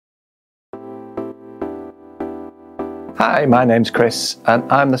Hi, my name's Chris and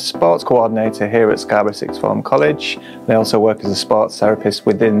I'm the sports coordinator here at Scarborough Sixth Form College. I also work as a sports therapist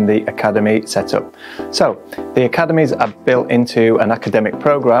within the academy setup. So, the academies are built into an academic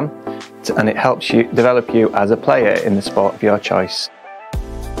programme and it helps you develop you as a player in the sport of your choice.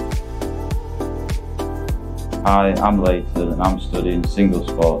 Hi, I'm Leighton and I'm studying single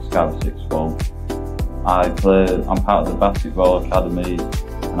sports Scarborough Sixth Form. I'm part of the basketball academy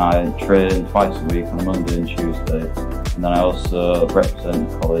and I train twice a week on a Monday and Tuesday. And then I also represent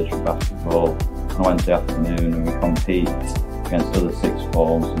the college for basketball on a Wednesday afternoon and we compete against other sixth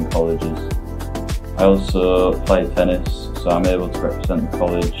forms and colleges. I also play tennis, so I'm able to represent the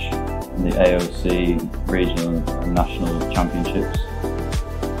college in the AOC regional and national championships.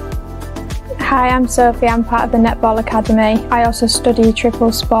 Hi, I'm Sophie, I'm part of the Netball Academy. I also study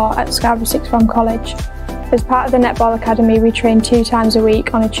triple sport at Scarborough Sixth Form College. As part of the Netball Academy, we train 2 times a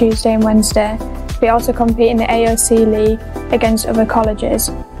week on a Tuesday and Wednesday. We also compete in the AOC League against other colleges.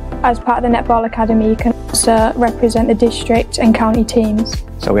 As part of the Netball Academy, you can also represent the district and county teams.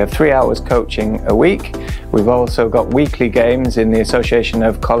 So we have 3 hours coaching a week. We've also got weekly games in the Association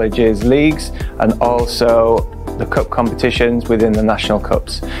of Colleges Leagues and also the cup competitions within the national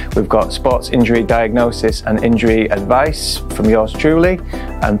cups. We've got sports injury diagnosis and injury advice from yours truly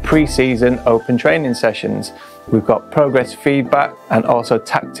and pre-season open training sessions. We've got progress feedback and also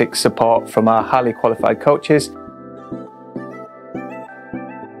tactics support from our highly qualified coaches.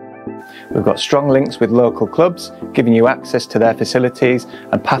 We've got strong links with local clubs, giving you access to their facilities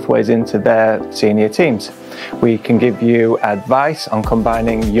and pathways into their senior teams. We can give you advice on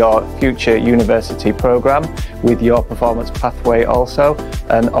combining your future university programme with your performance pathway also,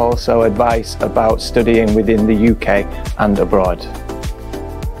 and also advice about studying within the UK and abroad.